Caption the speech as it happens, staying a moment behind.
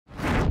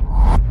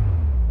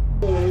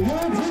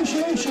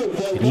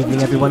Good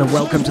evening everyone and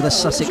welcome to the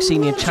Sussex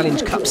Senior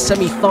Challenge Cup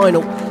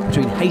semi-final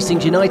between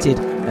Hastings United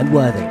and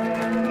Worthing.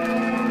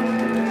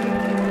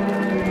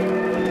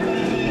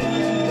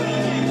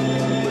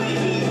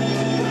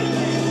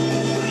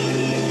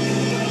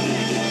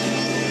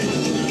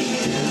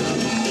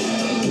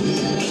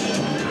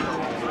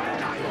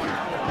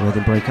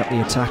 Worthing break up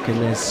the attack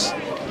and there's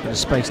a bit of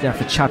space now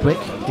for Chadwick.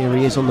 Here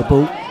he is on the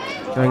ball,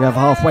 going over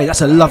halfway. That's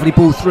a lovely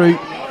ball through.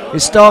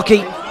 It's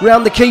Starkey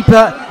round the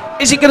keeper.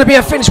 Is it going to be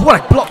a finish? What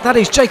a block that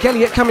is. Jake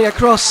Elliott coming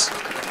across.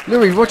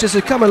 Louis Rogers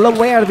has come a long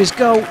way out of his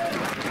goal.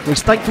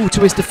 He's thankful to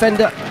his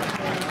defender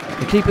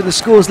for keeping the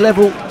scores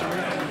level.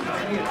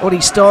 Ollie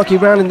Starkey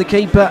rounding the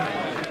keeper.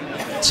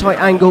 Tight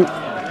angle.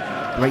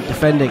 Great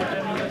defending.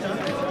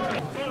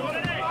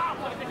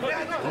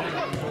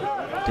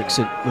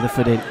 Dixon with a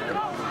foot in.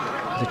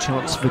 There's a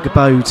chance for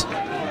Gabode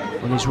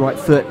on his right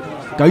foot.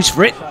 Goes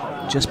for it.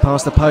 Just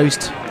past the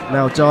post.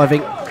 Now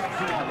diving.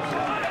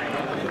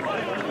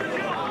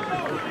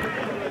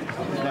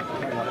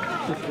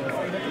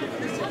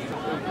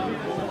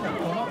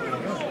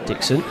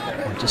 Dixon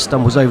just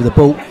stumbles over the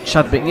ball.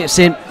 Chadwick gets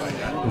in,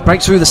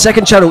 breaks through the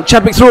second channel.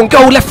 Chadwick through on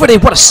goal, left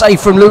footed. What a save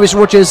from Louis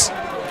Rogers.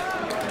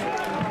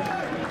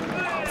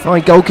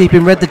 Fine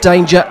goalkeeping, read the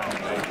danger.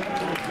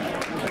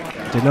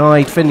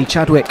 Denied Finley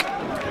Chadwick.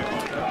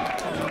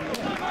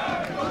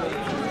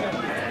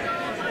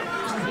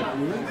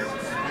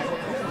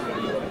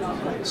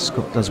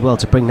 Scott does well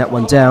to bring that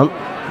one down.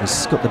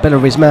 He's got the better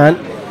of his man.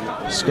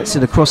 Just gets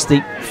it across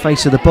the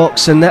face of the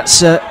box, and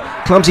that's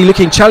clumsy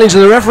looking challenge,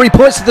 and the referee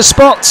points to the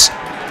spot.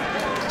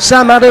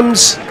 Sam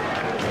Adams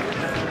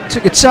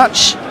took a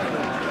touch,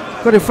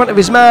 got in front of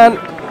his man.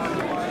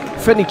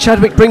 Finley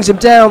Chadwick brings him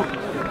down.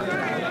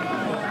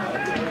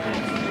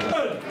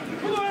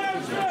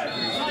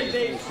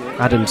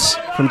 Adams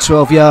from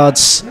 12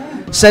 yards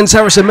sends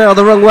Harrison Mail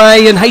the wrong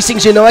way, and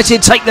Hastings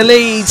United take the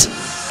lead.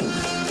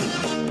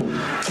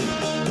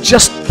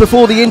 Just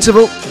before the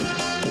interval,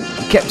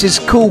 he kept his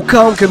cool,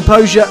 calm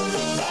composure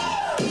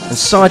and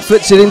side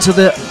foots it into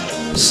the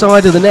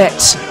side of the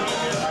net.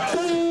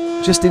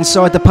 Just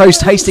inside the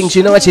post. Hastings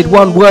United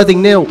 1,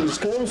 Worthing 0.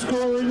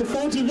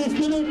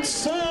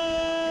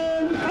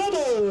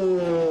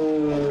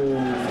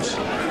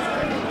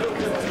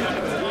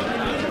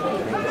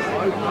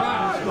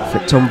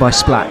 Flicked on by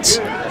Splat.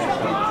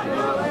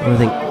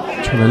 Worthing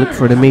trying to look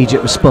for an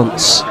immediate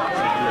response.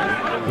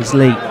 Here's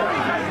Lee.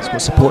 He's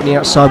got support on the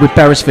outside with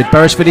Beresford.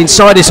 Beresford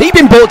inside. Has he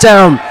been brought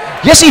down?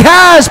 Yes, he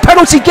has.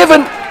 Penalty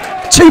given.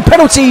 2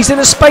 penalties in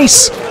a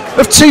space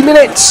of 2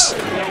 minutes.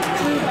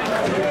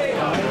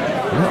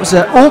 And that was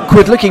an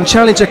awkward looking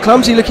challenge, a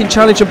clumsy looking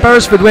challenge, and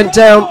Beresford went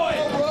down.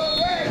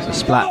 So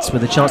Splats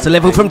with a chance to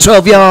level from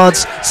 12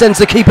 yards, sends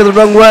the keeper the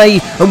wrong way,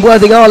 and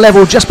Worthing are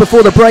level just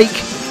before the break.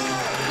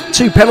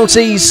 2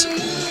 penalties,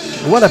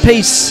 1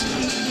 apiece,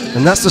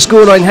 and that's the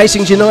scoreline.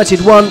 Hastings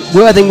United 1,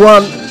 Worthing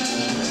 1.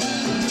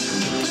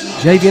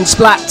 Javian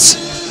Splats.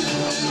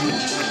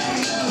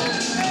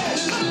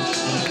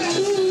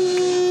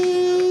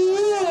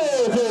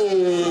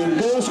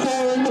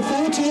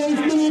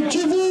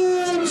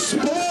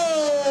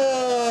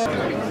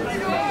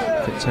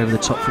 Over the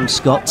top from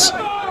Scott.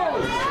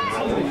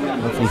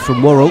 Lovely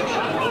from Worrell.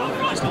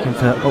 He's looking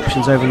for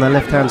options over on the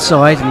left hand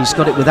side, and he's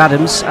got it with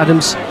Adams.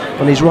 Adams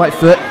on his right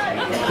foot.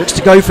 Looks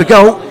to go for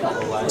goal.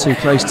 Too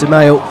close to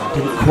Mail.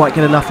 Didn't quite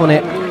get enough on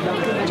it.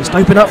 Just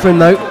open up for him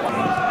though.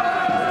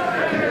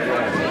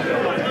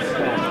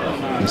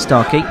 And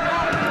Starkey.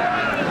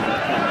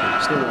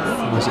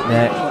 Was it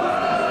there?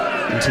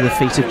 Into the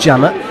feet of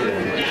Jammer.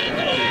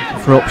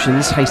 For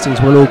options,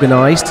 Hastings well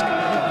organised.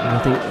 And I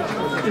think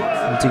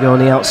to go on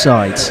the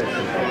outside.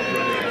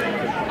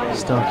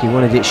 Starkey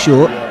wanted it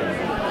short.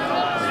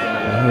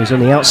 Now he's on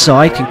the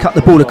outside, can cut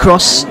the ball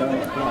across.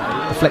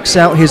 Deflects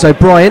out, here's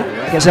O'Brien.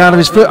 Gets out of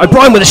his foot.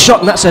 O'Brien with a shot,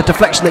 and that's a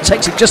deflection that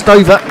takes it just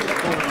over.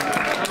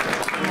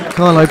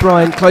 Kyle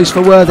O'Brien close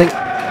for Worthing.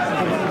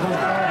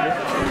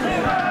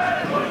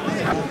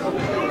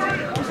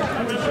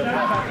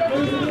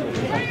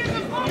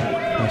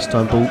 Nice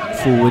time ball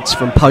forwards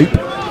from Pope.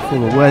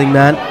 Former Worthing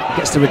man.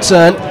 Gets the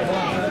return.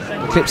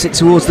 Clips it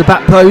towards the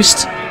back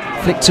post,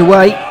 flicked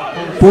away.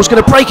 Ball's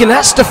going to break, and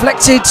that's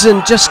deflected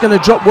and just going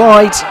to drop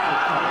wide.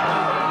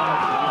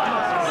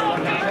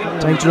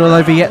 Danger not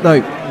over yet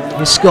though.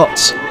 Here's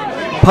Scott.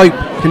 Pope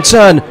can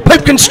turn.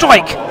 Pope can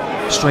strike.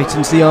 Straight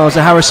into the arms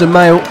of Harrison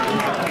Mail.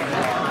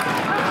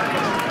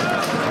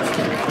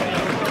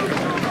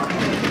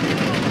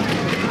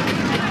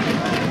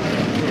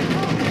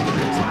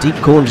 It's a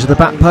deep corner to the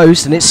back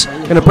post, and it's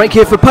going to break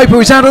here for Pope,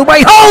 who's out of the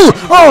way.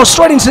 Oh,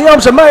 straight into the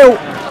arms of Mail.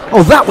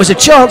 Oh, that was a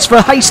chance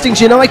for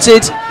Hastings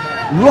United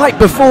right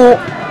before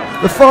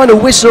the final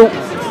whistle.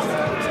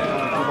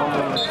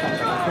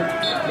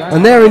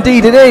 And there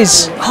indeed it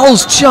is.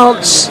 Hull's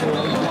chance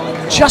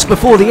just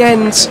before the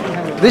end.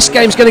 This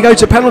game's going to go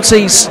to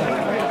penalties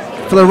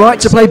for the right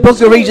to play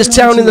Bognor Regis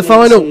Town in the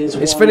final.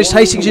 It's finished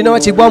Hastings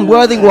United 1,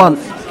 Worthing 1.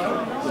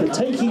 The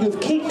taking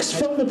of kicks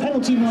from the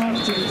penalty mark.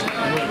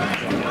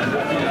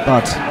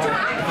 Bud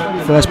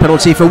First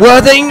penalty for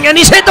Worthing, and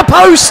he's hit the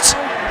post!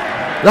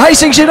 The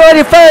Hastings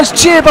United fans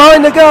cheer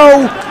behind the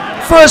goal.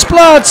 First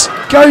blood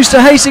goes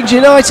to Hastings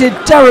United.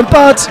 Darren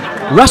Budd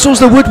rattles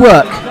the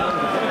woodwork.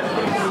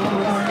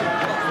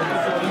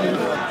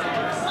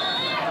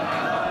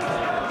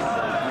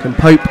 Can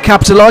Pope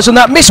capitalise on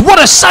that miss?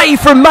 What a save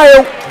from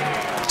Mail!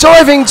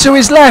 Diving to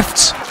his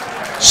left.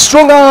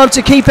 Strong arm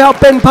to keep out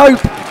Ben Pope.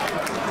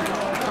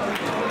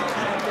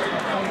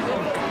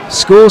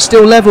 Score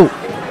still level.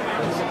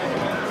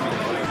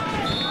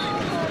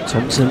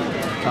 Thompson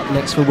up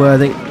next for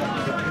Worthing.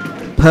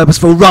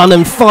 Purposeful run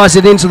and fires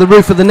it into the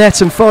roof of the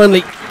net, and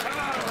finally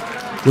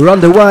we're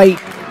underway.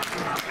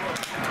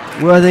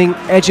 Worthing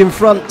edge in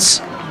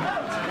front.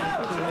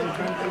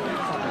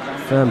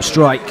 Firm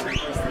strike.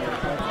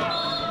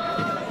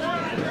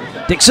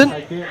 Dixon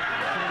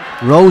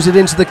rolls it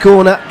into the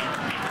corner.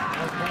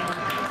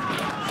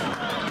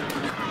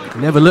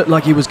 Never looked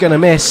like he was going to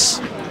miss.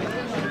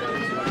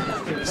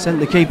 Sent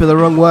the keeper the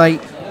wrong way.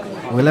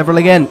 We're level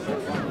again.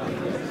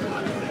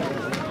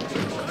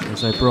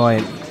 There's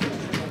O'Brien.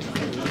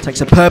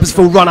 Takes a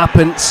purposeful run up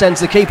and sends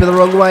the keeper the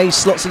wrong way.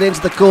 Slots it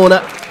into the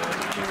corner.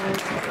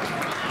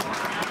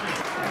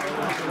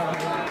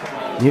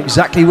 Knew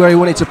exactly where he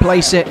wanted to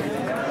place it.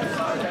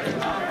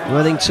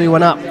 Worthing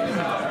 2-1 up.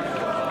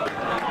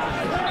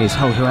 Here's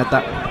Hull, who had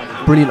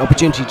that brilliant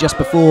opportunity just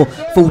before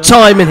full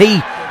time, and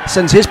he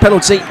sends his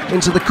penalty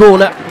into the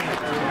corner.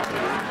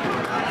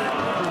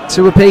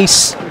 2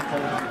 apiece.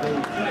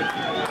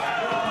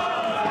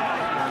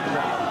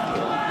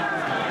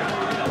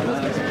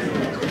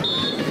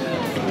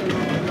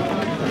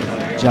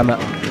 Jammer.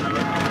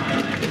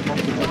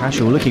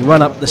 Casual looking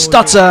run up the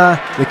stutter.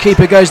 The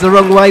keeper goes the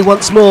wrong way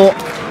once more.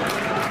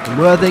 And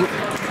Worthing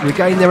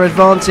regain their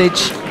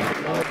advantage.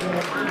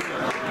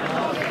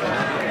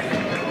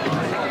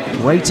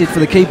 Waited for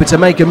the keeper to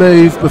make a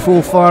move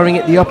before firing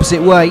it the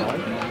opposite way.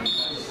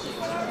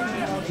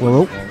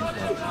 Well,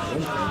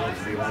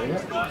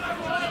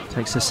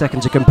 takes a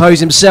second to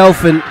compose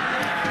himself, and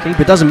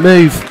keeper doesn't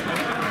move.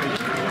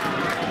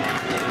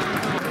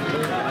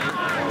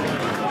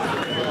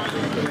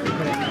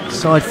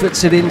 Side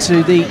foots it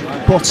into the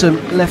bottom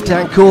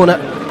left-hand corner.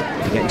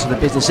 Getting to the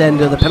business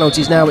end of the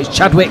penalties now. It's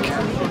Chadwick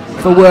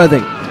for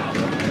Worthing.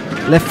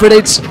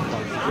 Left-footed,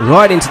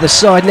 right into the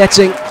side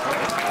netting.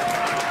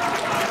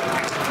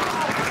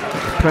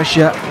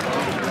 Pressure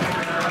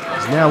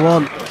is now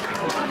on.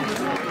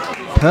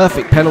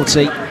 Perfect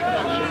penalty.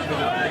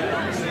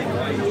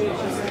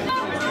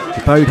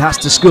 Bode has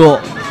to score.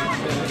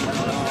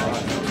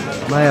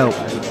 Mayo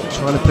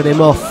trying to put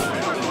him off.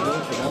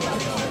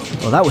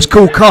 Well, that was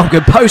cool, calm,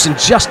 composed, and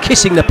just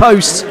kissing the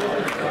post.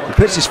 He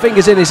puts his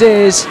fingers in his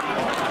ears.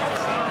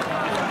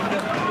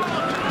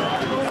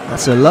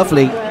 That's a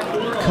lovely,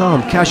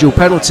 calm, casual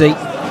penalty.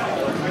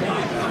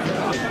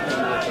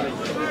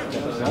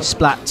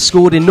 Splat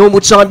scored in normal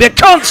time, but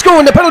can't score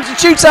in the penalty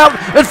shootout.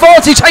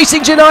 Advantage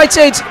Hastings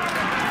United.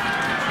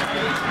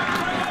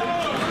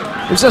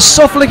 It was a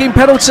soft-looking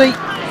penalty.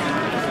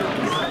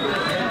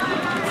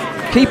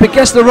 Keeper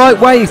guessed the right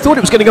way. He thought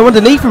it was going to go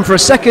underneath him for a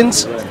second.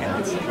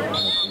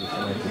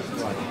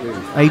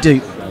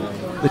 Adu,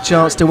 the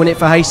chance to win it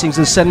for Hastings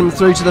and send them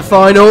through to the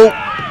final.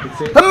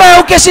 And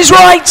Mail guesses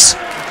right.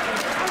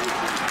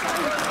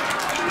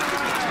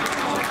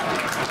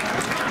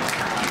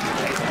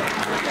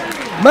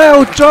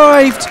 Mail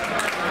dived,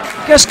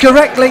 guessed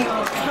correctly,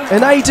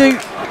 and Adu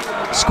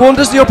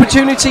squanders the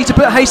opportunity to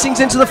put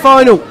Hastings into the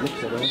final.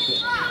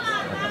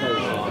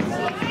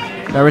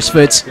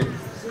 Beresford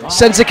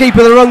sends the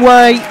keeper the wrong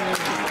way.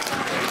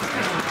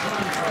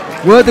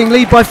 Worthing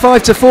lead by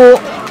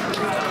 5-4.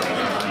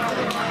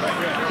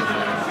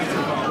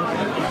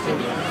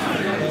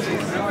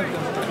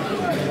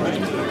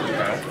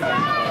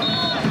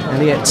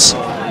 Elliott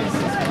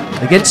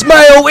against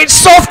Mail, it's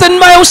soft and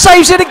Mail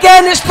saves it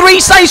again. It's 3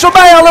 saves for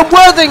Mail, and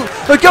Worthing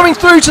are going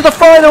through to the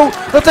final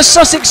of the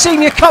Sussex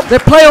Senior Cup. They're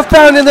playoff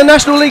bound in the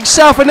National League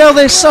South, and now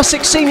they're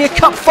Sussex Senior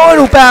Cup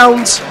final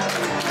bound.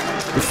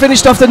 They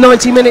finished off the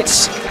 90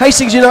 minutes.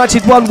 Hastings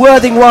United won,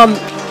 Worthing won,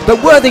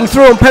 but Worthing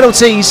threw on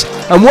penalties,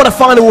 and what a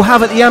final we'll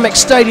have at the Amex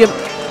Stadium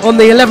on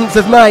the 11th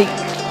of May.